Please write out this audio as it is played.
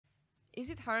Is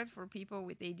it hard for people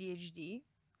with ADHD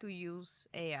to use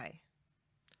AI?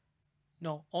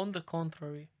 No, on the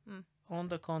contrary. Mm. On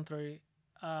the contrary,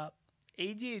 uh,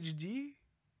 ADHD,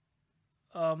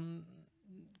 um,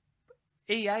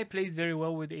 AI plays very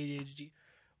well with ADHD.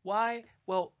 Why?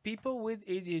 Well, people with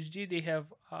ADHD, they have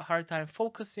a hard time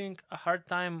focusing, a hard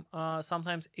time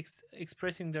sometimes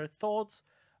expressing their thoughts,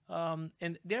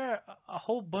 and there are a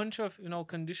whole bunch of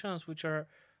conditions which are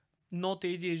not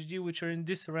ADHD, which are in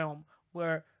this realm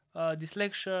where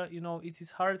dyslexia, it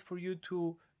is hard for you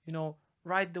to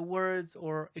write the words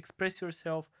or express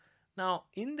yourself. Now,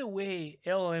 in the way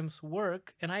LLMs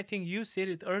work, and I think you said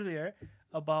it earlier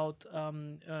about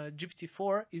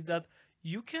GPT-4, is that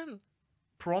you can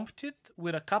prompt it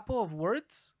with a couple of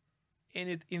words and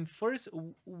it infers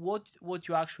what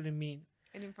you actually mean.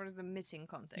 It infers the missing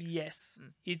context. Yes,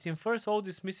 it infers all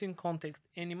this missing context.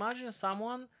 And imagine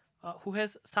someone who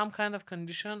has some kind of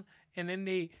condition and then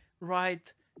they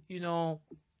write,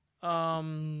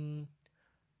 um,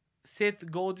 Seth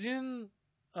Godin,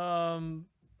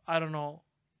 I don't know,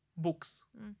 books.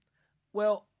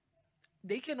 Well,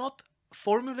 they cannot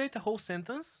formulate a whole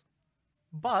sentence,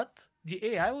 but the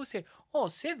AI will say, "Oh,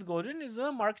 Seth Godin is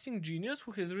a marketing genius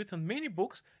who has written many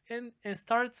books," and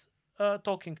starts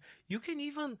talking. You can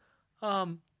even,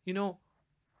 you know,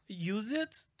 use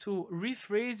it to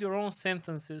rephrase your own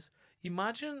sentences.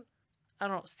 Imagine, I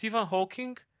don't know, Stephen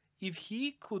Hawking, if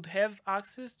he could have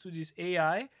access to this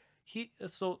AI,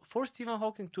 so for Stephen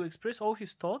Hawking to express all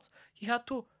his thoughts, he had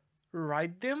to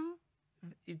write them.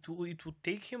 It would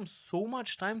take him so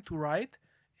much time to write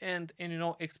and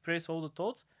express all the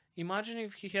thoughts. Imagine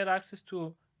if he had access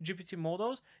to GPT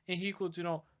models and he could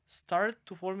start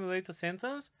to formulate a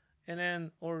sentence and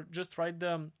then or just write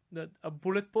the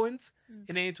bullet points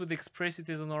and then it would express it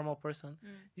as a normal person.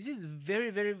 This is very,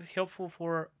 very helpful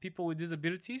for people with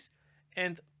disabilities,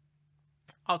 and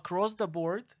across the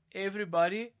board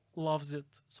everybody loves it.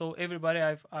 So everybody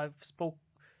I've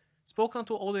spoken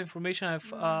to, all the information I've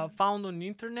found on the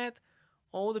internet,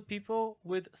 all the people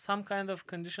with some kind of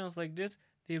conditions like this,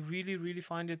 they really, really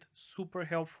find it super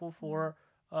helpful for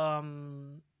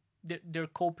their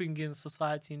coping in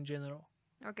society in general.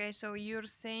 Okay, so you're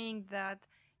saying that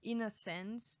in a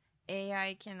sense,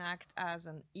 AI can act as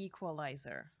an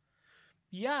equalizer.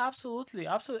 Yeah, absolutely,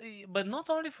 absolutely. But not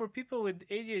only for people with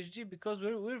ADHD, because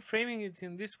we're framing it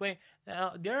in this way.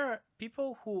 There are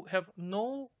people who have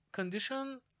no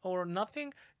condition or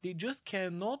nothing. They just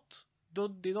cannot.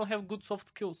 They don't have good soft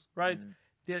skills, right?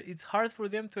 It's hard for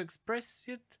them to express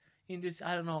it in this.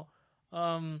 I don't know.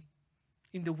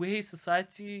 In the way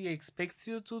society expects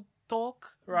you to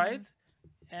talk, right?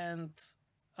 And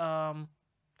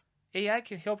AI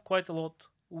can help quite a lot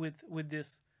with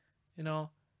this. You know,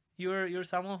 you're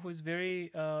someone who is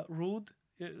very rude.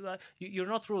 You're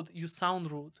not rude. You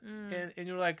sound rude, and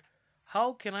you're like,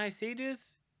 how can I say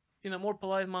this in a more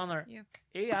polite manner? Yep.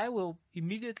 AI will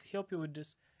immediately help you with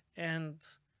this, and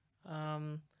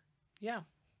yeah.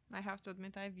 I have to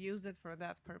admit, I've used it for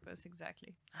that purpose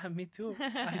exactly. Me too.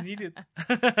 I need it.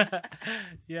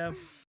 Yeah.